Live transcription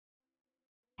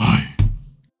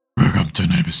to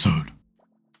an episode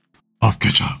of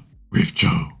Catch Up with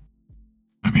Joe.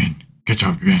 Catch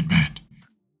Up with Batman.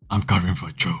 I'm covering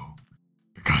for Joe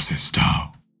because it's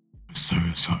now a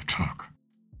service hot truck.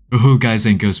 Oh, guys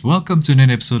and girls, welcome to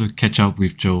another episode of Catch Up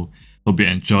with Joe. Hope you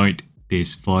enjoyed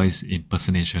this voice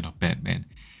impersonation of Batman.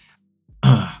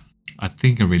 I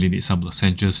think I really need some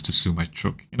lozenges to soothe my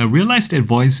throat. And I realized that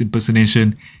voice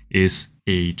impersonation is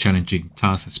a challenging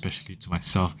task, especially to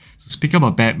myself. So speaking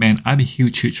about Batman, I'm a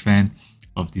huge fan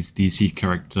of this DC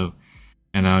character.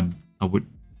 And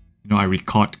I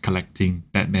record collecting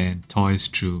Batman toys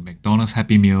through McDonald's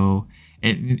Happy Meal.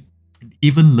 And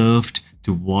even loved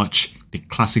to watch the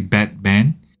classic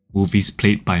Batman movies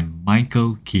played by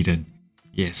Michael Keaton.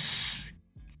 Yes.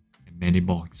 Many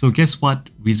more. So guess what?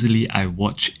 Recently I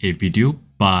watched a video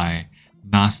by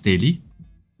Nas Daily.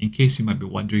 In case you might be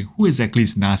wondering who exactly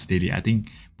is Nas Daily, I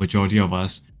think majority of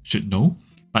us should know.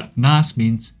 But Nas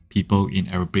means people in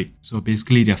Arabic. So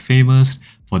basically they're famous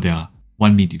for their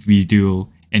 1-minute video,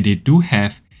 and they do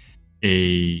have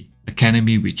a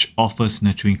academy which offers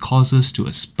nurturing courses to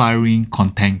aspiring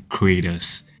content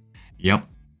creators. Yep.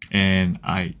 And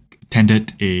I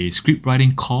attended a script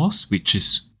writing course which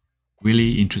is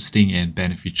really interesting and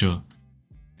beneficial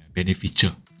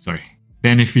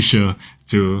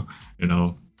to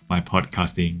my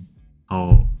podcasting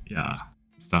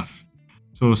stuff.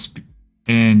 So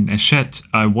and as shared,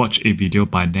 I watched a video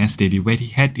by Nas Daily where he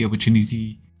had the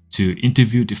opportunity to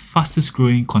interview the fastest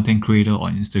growing content creator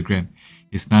on Instagram.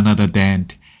 It's none other than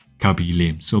Khaby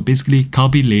Lame. So basically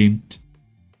Khaby Lame,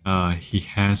 he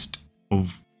has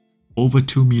over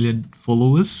 2 million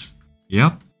followers.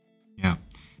 Yep.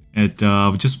 And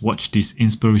we just watched these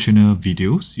inspirational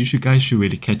videos. You guys should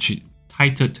really catch it.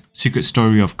 Titled Secret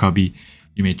Story of Khaby.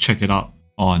 You may check it out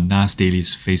on Nas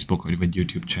Daily's Facebook or even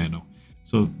YouTube channel.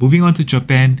 So moving on to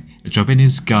Japan, a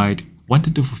Japanese guy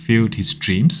wanted to fulfill his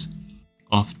dreams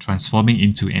of transforming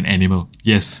into an animal.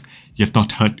 Yes, you have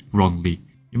not heard wrongly.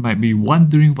 You might be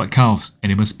wondering what kind of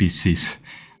animal species.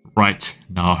 Right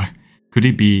now, could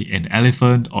it be an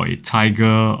elephant or a tiger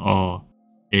or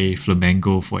a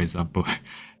flamingo, for example?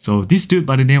 So this dude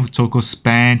by the name of Toko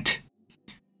spent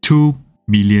 2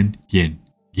 million yen.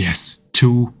 Yes,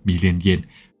 2 million yen,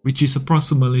 which is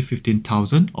approximately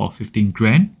 15,000 or 15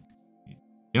 grand.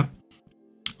 Yep.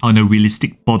 On a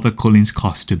realistic Border Collins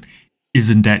costume.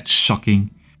 Isn't that shocking?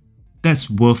 That's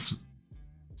worth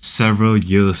several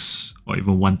years or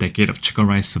even 1 decade of chicken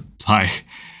rice supply.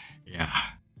 Yeah.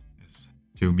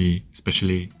 To me,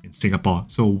 especially in Singapore.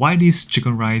 So why this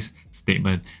chicken rice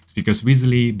statement? It's because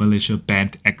recently Malaysia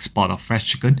banned export of fresh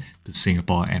chicken to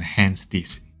Singapore, and hence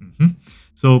this.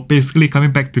 So basically,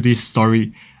 coming back to this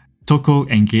story, Toko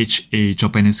engaged a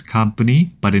Japanese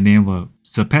company by the name of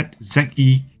Zeppet,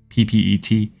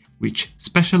 Z-E-P-P-E-T, which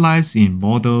specialized in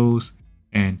models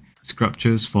and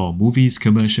sculptures for movies,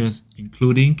 commercials,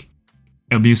 including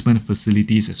amusement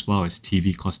facilities as well as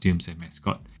TV costumes and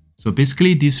mascot. So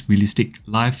basically, this realistic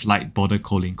lifelike border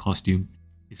collie costume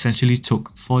essentially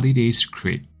took 40 days to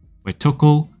create, where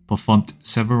Toko performed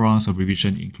several rounds of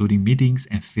revision, including meetings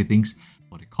and fittings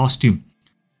for the costume.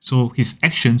 So his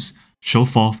actions show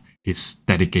forth his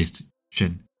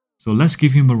dedication. So let's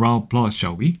give him a round of applause,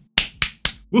 shall we?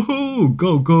 Woohoo!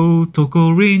 Go, Toko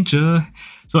Ranger!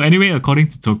 So anyway, according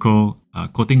to Toko,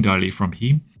 quoting directly from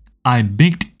him, I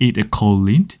made it a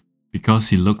collie because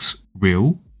he looks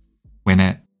real when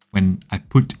I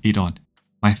put it on.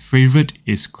 My favorite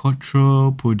is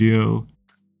quadrupedal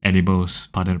animals,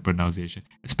 pardon the pronunciation,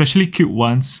 especially cute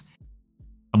ones.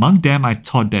 Among them, I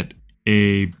thought that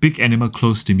a big animal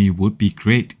close to me would be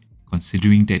great,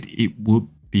 considering that it would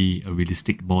be a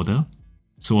realistic model.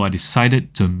 So I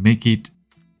decided to make it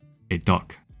a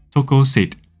dog. Toko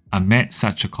said, I met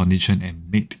such a condition and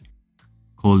made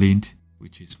Colin,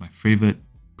 which is my favorite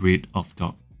breed of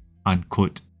dog.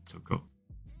 Unquote, Toko.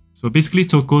 So basically,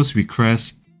 Toko's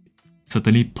request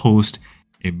certainly posed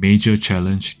a major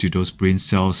challenge to those brain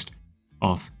cells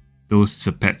of those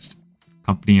Zeppet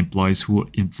company employees who were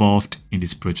involved in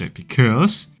this project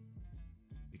because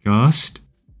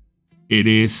it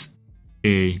is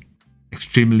a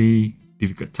extremely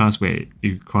difficult task where it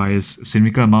requires a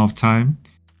significant amount of time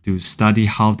to study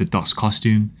how the dog's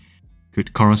costume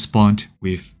could correspond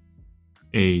with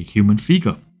a human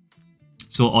figure.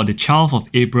 So on the 12th of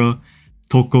April,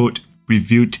 Toko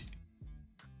reviewed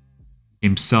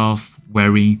himself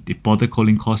wearing the border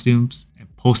collie costumes and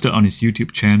posted on his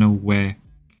YouTube channel where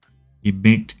he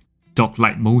made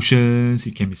dog-like motions.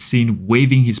 He can be seen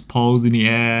waving his paws in the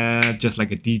air just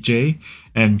like a DJ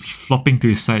and flopping to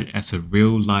his side as a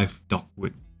real-life dog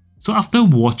would. So after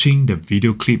watching the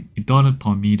video clip, it dawned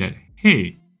upon me that,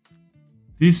 hey,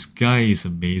 This guy is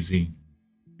amazing.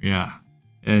 Yeah.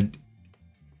 And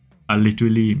I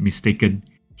literally mistaken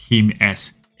him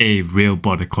as a real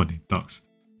border collie dogs.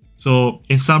 So,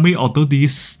 in summary, although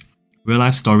this real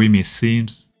life story may seem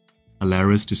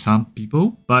hilarious to some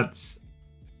people, but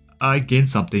I gained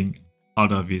something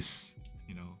out of his,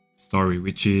 story,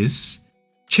 which is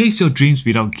chase your dreams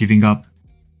without giving up,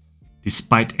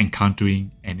 despite encountering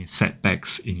any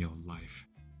setbacks in your life.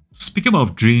 Speaking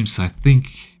of dreams, I think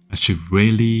I should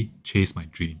really chase my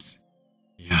dreams.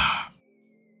 Yeah,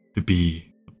 to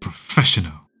be a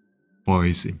professional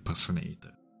voice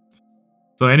impersonator.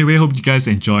 So anyway, hope you guys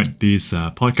enjoyed this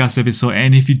podcast episode,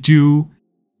 and if you do,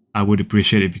 I would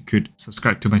appreciate if you could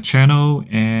subscribe to my channel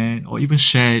and or even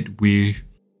share it with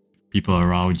people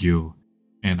around you.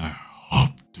 And I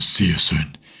hope to see you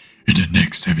soon in the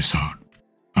next episode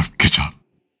of Catch Up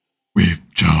with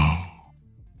Joe.